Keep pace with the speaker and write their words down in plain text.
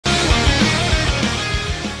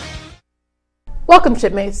Welcome,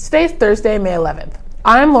 shipmates. Today is Thursday, May 11th.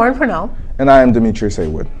 I'm Lauren Purnell. And I am Demetrius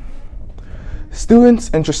Haywood.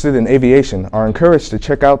 Students interested in aviation are encouraged to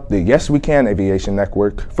check out the Yes We Can Aviation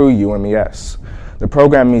Network through UMES. The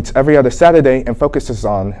program meets every other Saturday and focuses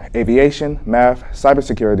on aviation, math,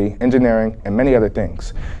 cybersecurity, engineering, and many other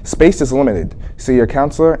things. Space is limited. See your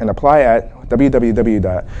counselor and apply at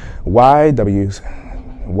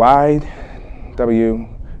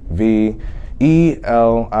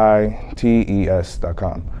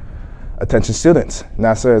www.ywvelites.com. Attention students,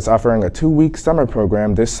 NASA is offering a 2-week summer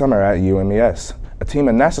program this summer at UMES. A team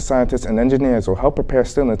of NASA scientists and engineers will help prepare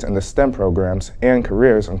students in the STEM programs and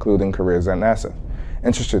careers, including careers at NASA.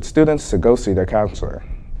 Interested students to go see their counselor.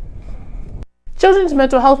 Children's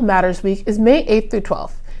Mental Health Matters Week is May 8th through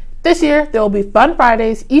 12th. This year, there will be fun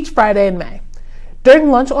Fridays each Friday in May.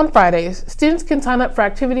 During lunch on Fridays, students can sign up for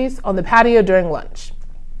activities on the patio during lunch.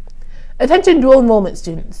 Attention dual enrollment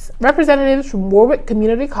students. Representatives from Warwick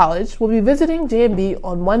Community College will be visiting JMB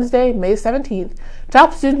on Wednesday, May 17th to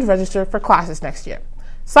help students register for classes next year.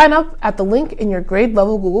 Sign up at the link in your grade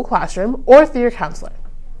level Google Classroom or through your counselor.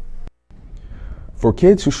 For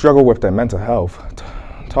kids who struggle with their mental health,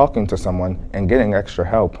 talking to someone and getting extra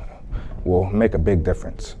help will make a big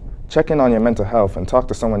difference. Check in on your mental health and talk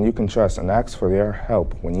to someone you can trust and ask for their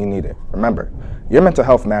help when you need it. Remember, your mental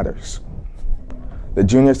health matters. The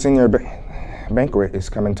Junior-Senior Banquet is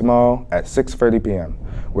coming tomorrow at 6:30 p.m.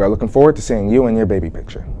 We are looking forward to seeing you in your baby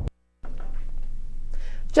picture.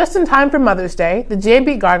 Just in time for Mother's Day, the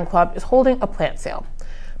JMB Garden Club is holding a plant sale.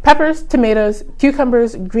 Peppers, tomatoes,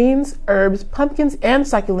 cucumbers, greens, herbs, pumpkins, and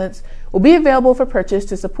succulents will be available for purchase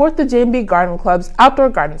to support the JMB Garden Club's outdoor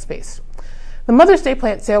garden space. The Mother's Day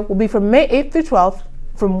plant sale will be from May 8th through 12th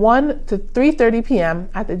from 1 to 3:30 p.m.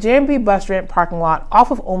 at the JMB bus ramp parking lot off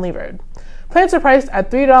of Olney Road. Plants are priced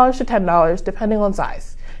at $3 to $10 depending on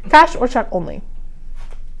size. Cash or check only.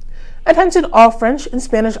 Attention all French and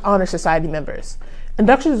Spanish Honor Society members.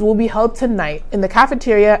 Inductions will be held tonight in the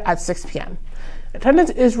cafeteria at 6 p.m. Attendance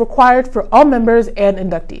is required for all members and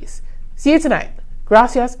inductees. See you tonight.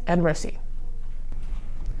 Gracias and merci.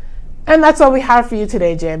 And that's all we have for you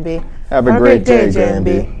today, JMB. Have a great day,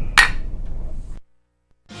 JMB.